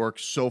has to work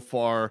so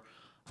far,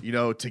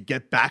 to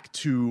get back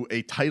to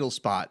a title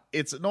spot.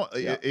 It's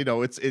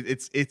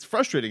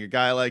frustrating. A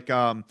guy like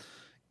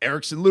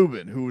Erickson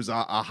Lubin, who's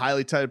a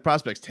highly touted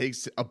prospect,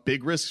 takes a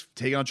big risk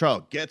taking on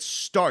trial, gets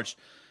starched,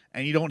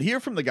 and you don't hear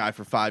from the guy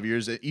for 5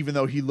 years, even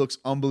though he looks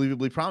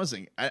unbelievably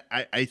promising.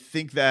 I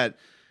think that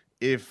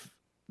if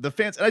the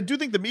fans, and I do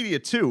think the media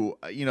too,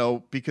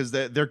 because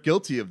they're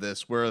guilty of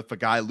this, where if a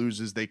guy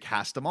loses, they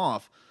cast him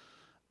off.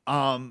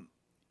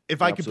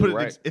 If I could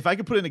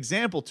put an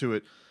example to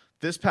it,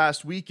 this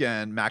past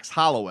weekend, Max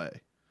Holloway.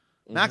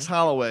 Mm-hmm. Max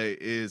Holloway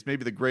is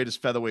maybe the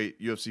greatest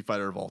featherweight UFC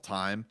fighter of all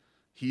time.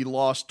 He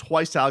lost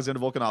twice to Alexander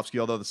Volkanovski,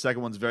 although the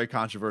second one's very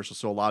controversial,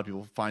 so a lot of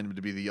people find him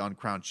to be the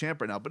uncrowned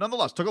champ right now. But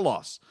nonetheless, took a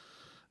loss.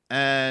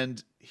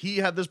 And he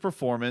had this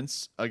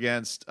performance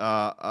against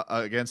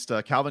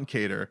Calvin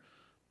Kattar,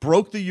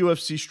 broke the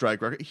UFC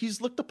strike record. He's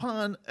looked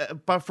upon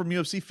from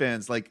UFC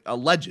fans like a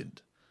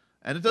legend.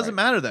 And it doesn't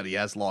matter that he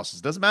has losses.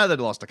 It doesn't matter that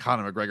he lost to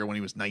Conor McGregor when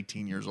he was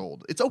 19 years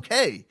old. It's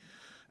okay.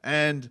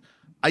 And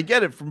I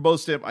get it from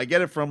both standpoints. I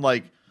get it from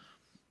like,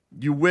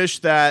 you wish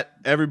that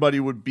everybody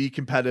would be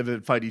competitive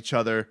and fight each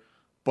other.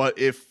 But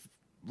if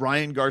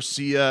Ryan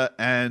Garcia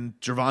and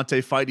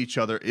Gervonta fight each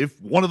other, if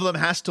one of them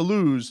has to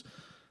lose,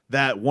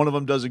 that one of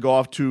them doesn't go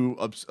off to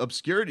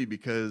obscurity,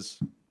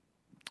 because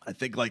I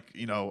think, I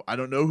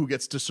don't know who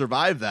gets to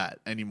survive that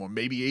anymore.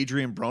 Maybe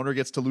Adrian Broner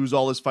gets to lose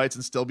all his fights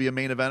and still be a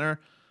main eventer,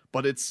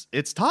 but it's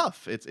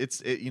tough.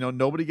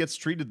 Nobody gets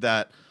treated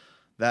that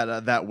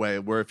way,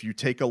 where if you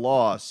take a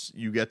loss,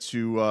 you get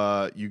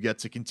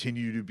to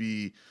continue to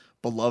be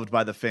beloved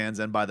by the fans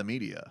and by the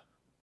media.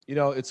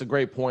 It's a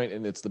great point,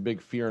 and it's the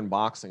big fear in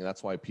boxing.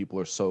 That's why people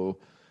are so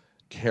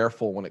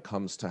careful when it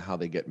comes to how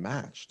they get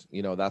matched.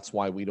 That's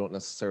why we don't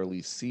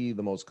necessarily see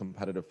the most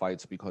competitive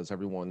fights, because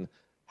everyone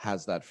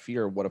has that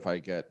fear. What if I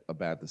get a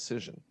bad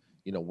decision?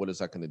 What is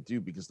that going to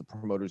do? Because the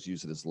promoters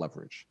use it as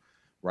leverage,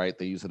 right?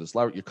 They use it as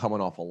leverage. You're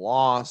coming off a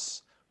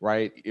loss,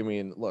 right? I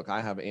mean, look,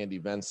 I have Andy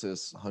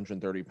Vences,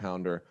 130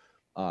 pounder.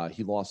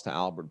 He lost to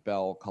Albert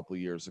Bell a couple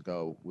of years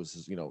ago, was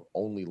his,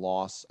 only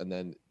loss. And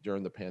then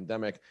during the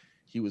pandemic,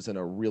 he was in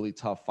a really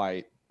tough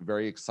fight,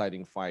 very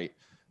exciting fight.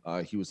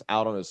 He was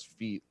out on his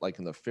feet like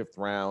in the 5th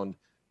round.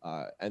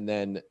 And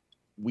then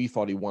we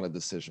thought he won a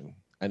decision,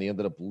 and he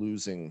ended up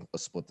losing a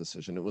split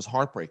decision. It was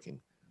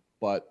heartbreaking.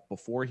 But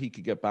before he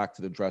could get back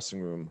to the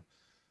dressing room,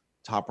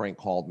 Top Rank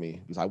called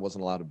me, because I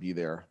wasn't allowed to be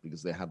there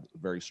because they had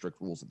very strict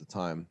rules at the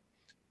time.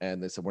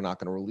 And they said, we're not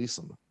going to release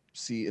him.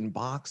 See, in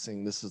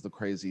boxing, this is the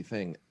crazy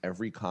thing.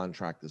 Every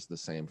contract is the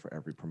same for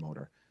every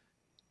promoter.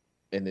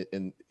 And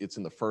it's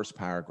in the first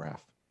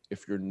paragraph.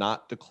 If you're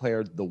not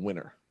declared the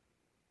winner,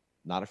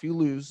 not if you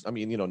lose,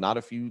 not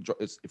if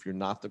you're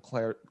not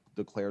declared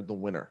the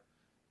winner,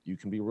 you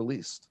can be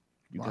released.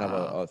 You can have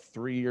a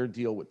 3-year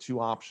deal with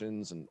 2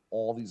 options and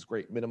all these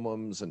great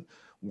minimums and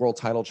world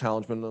title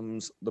challenge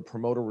minimums. The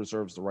promoter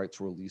reserves the right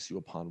to release you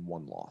upon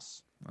 1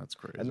 loss. That's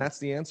crazy. And that's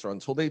the answer.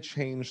 Until they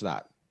change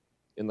that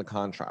in the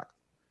contract,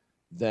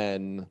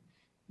 then,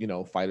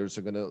 fighters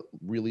are going to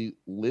really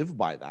live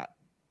by that.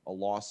 A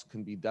loss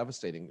can be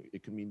devastating.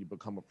 It can mean you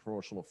become a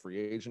promotional free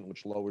agent,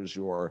 which lowers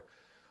your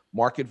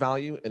market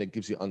value, and it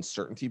gives you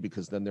uncertainty,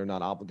 because then they're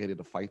not obligated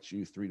to fight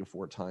you 3 to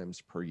 4 times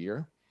per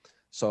year.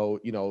 So,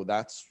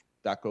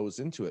 that goes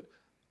into it.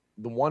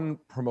 The one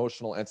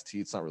promotional entity,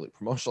 it's not really a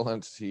promotional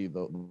entity,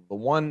 the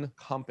one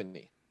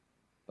company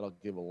that I'll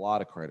give a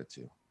lot of credit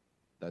to,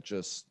 that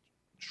just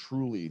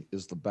truly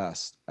is the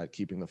best at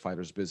keeping the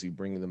fighters busy,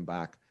 bringing them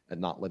back,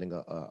 and not letting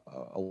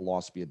a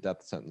loss be a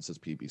death sentence, is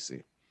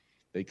PBC.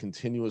 They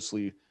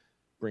continuously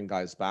bring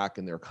guys back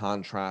in their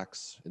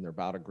contracts, in their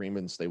bout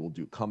agreements. They will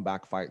do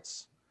comeback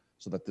fights,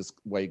 so that this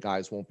way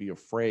guys won't be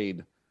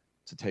afraid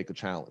to take a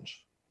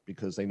challenge,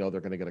 because they know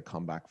they're going to get a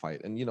comeback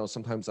fight. And,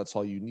 sometimes that's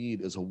all you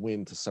need, is a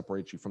win to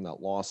separate you from that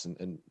loss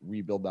and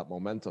rebuild that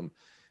momentum.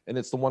 And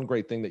it's the one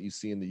great thing that you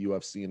see in the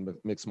UFC and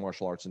mixed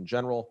martial arts in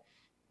general.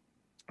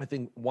 I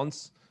think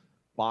once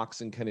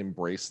boxing can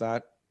embrace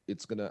that,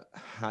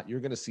 you're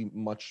going to see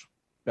much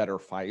better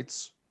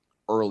fights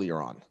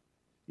earlier on.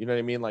 You know what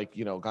I mean? Like,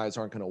 guys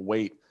aren't going to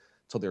wait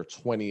till they're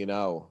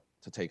 20-0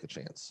 to take a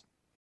chance.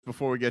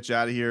 Before we get you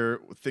out of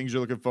here, things you're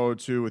looking forward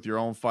to with your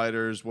own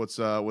fighters, what's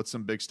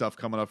some big stuff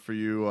coming up for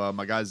you?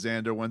 My guy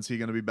Xander, when's he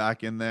going to be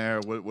back in there?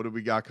 What do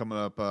we got coming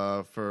up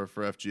for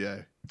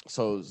FGA?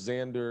 So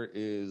Xander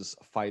is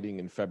fighting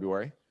in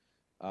February.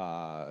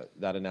 That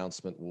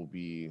announcement will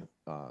be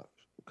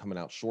coming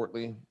out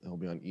shortly. It'll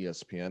be on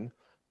ESPN.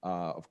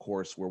 Of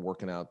course, we're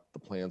working out the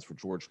plans for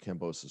George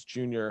Kambosos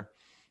Jr.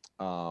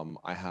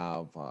 I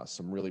have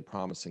some really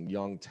promising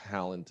young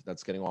talent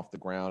that's getting off the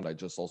ground. I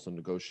just also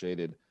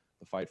negotiated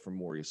the fight for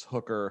Maurice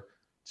Hooker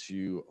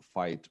to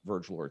fight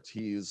Virgil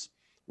Ortiz,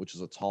 which is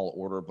a tall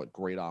order but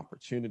great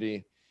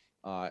opportunity.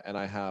 And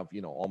I have,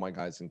 all my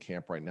guys in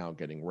camp right now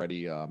getting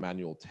ready.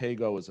 Manuel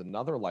Tego is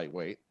another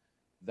lightweight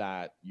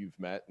that you've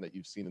met and that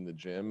you've seen in the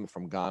gym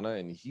from Ghana,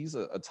 and he's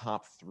a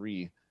top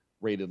 3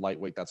 rated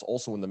lightweight that's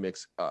also in the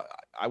mix.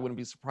 I wouldn't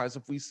be surprised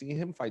if we see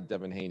him fight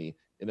Devin Haney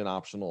in an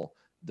optional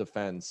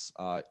defense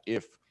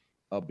if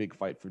a big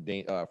fight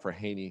for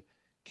Haney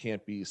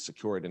can't be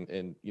secured.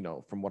 And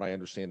from what I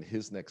understand,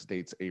 his next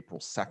date's April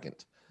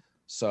 2nd.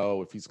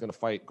 So if he's going to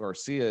fight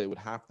Garcia, it would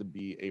have to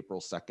be April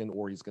 2nd,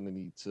 or he's going to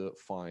need to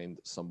find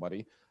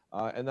somebody.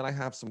 And then I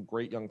have some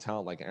great young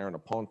talent like Aaron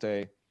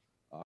Aponte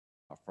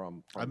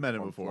from I've met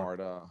him before.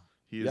 Florida.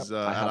 He's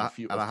at a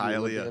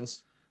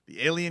Hialeah.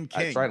 The Alien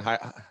King. That's right.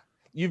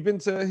 You've been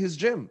to his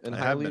gym in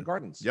Hialeah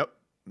Gardens. Yep.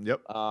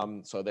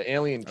 So the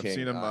Alien King, I've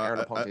seen him, Aaron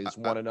Aponte is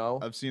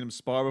 1-0. I've seen him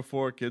spar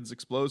before. Kid's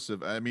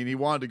explosive. I mean, he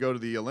wanted to go to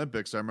the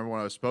Olympics. I remember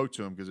when I spoke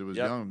to him, because it was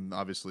young.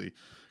 Obviously,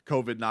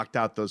 COVID knocked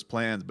out those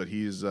plans, but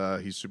he's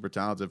super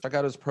talented. Check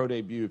out his pro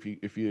debut.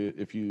 If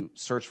you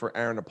search for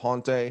Aaron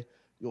Aponte,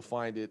 you'll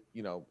find it.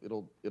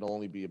 It'll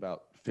only be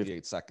about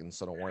 58 seconds,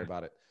 so don't worry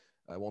about it.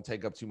 It won't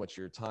take up too much of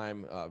your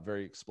time.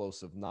 Very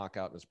explosive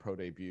knockout in his pro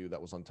debut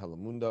that was on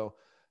Telemundo.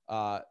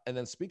 And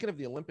then speaking of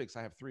the Olympics,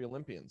 I have 3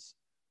 Olympians.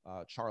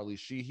 Charlie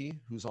Sheehy,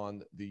 who's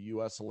on the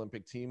U.S.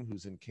 Olympic team,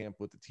 who's in camp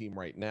with the team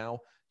right now.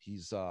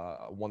 He's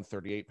a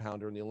 138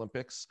 pounder in the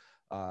Olympics.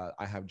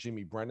 I have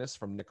Jimmy Brenes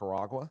from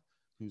Nicaragua,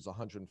 who's a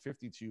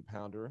 152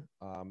 pounder.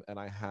 And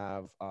I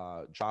have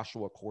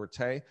Joshua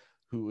Corte,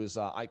 who is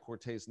Ike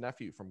Corte's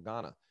nephew from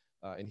Ghana.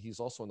 And he's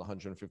also in the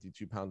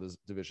 152 pound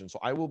division. So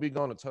I will be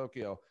going to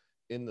Tokyo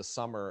in the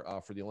summer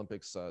for the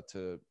Olympics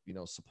to,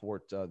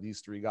 support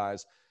these 3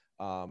 guys.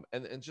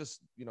 And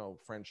just,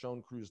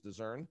 Franchon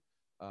Cruz-Dezurn,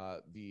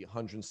 the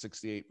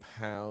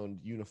 168-pound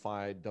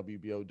unified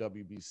WBO,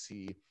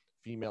 WBC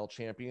female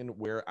champion.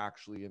 We're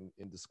actually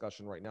in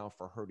discussion right now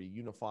for her to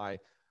unify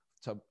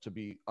to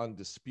be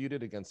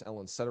undisputed against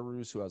Ellen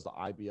Sederus, who has the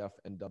IBF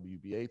and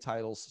WBA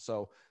titles.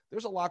 So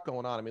there's a lot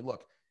going on. I mean,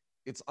 look,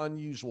 it's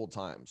unusual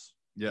times.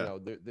 Yeah. You know,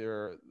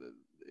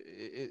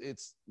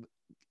 it's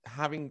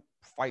having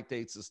fight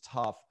dates is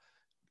tough.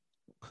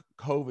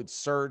 COVID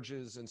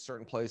surges in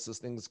certain places,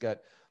 things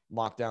get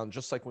locked down.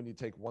 Just like when you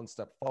take one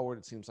step forward,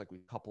 it seems like we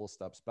a couple of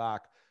steps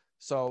back.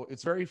 So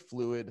it's very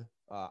fluid.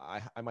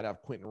 I might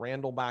have Quentin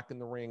Randall back in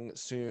the ring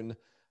soon,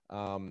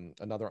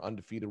 another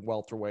undefeated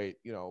welterweight,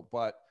 you know,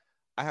 but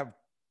I have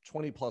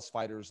 20 plus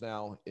fighters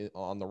now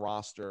on the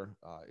roster.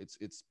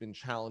 It's been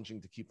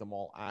challenging to keep them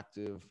all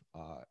active.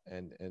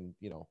 And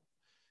you know,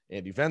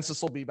 Andy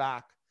Vences will be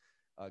back.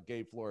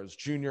 Gabe Flores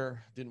Jr.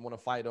 didn't want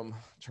to fight him,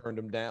 turned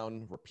him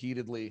down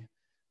repeatedly.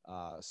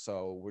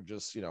 So we're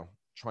just, you know,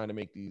 trying to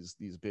make these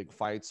big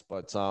fights.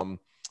 But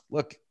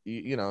look,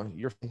 you know,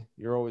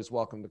 you're always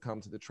welcome to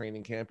come to the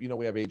training camp. You know,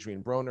 we have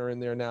Adrian Broner in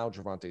there now,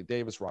 Gervonta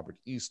Davis, Robert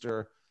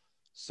Easter.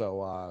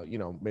 So, you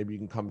know, maybe you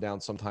can come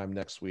down sometime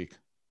next week.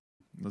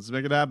 Let's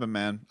make it happen,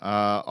 man.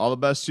 All the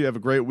best to you. Have a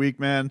great week,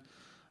 man.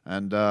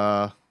 And,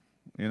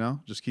 you know,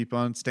 just keep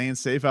on staying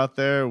safe out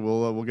there.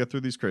 We'll get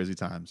through these crazy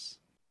times.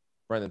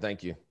 Brendan,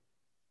 thank you.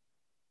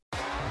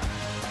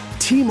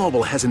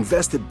 T-Mobile has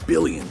invested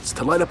billions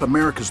to light up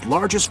America's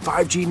largest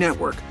 5G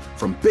network,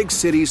 from big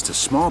cities to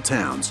small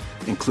towns,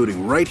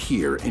 including right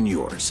here in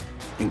yours.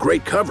 And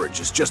great coverage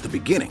is just the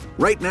beginning.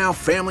 Right now,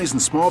 families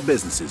and small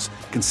businesses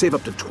can save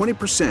up to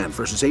 20%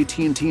 versus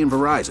AT&T and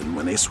Verizon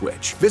when they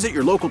switch. Visit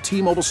your local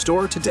T-Mobile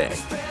store today.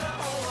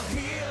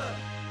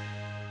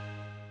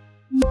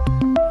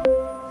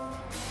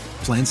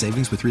 Plan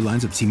savings with 3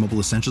 lines of T-Mobile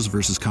Essentials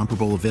versus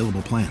comparable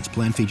available plans.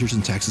 Plan features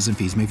and taxes and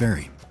fees may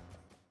vary.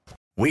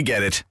 We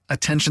get it.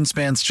 Attention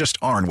spans just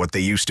aren't what they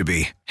used to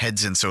be.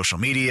 Heads in social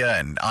media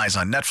and eyes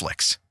on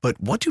Netflix.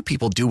 But what do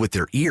people do with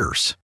their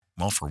ears?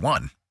 Well, for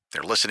one,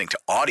 they're listening to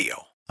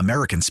audio.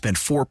 Americans spend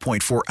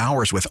 4.4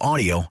 hours with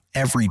audio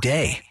every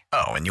day.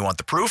 Oh, and you want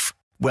the proof?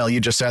 Well, you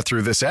just sat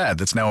through this ad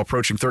that's now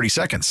approaching 30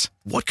 seconds.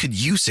 What could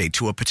you say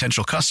to a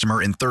potential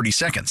customer in 30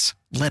 seconds?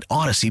 Let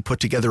Odyssey put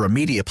together a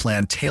media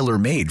plan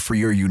tailor-made for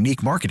your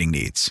unique marketing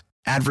needs.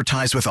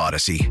 Advertise with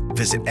Odyssey.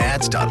 Visit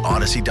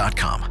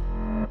ads.odyssey.com.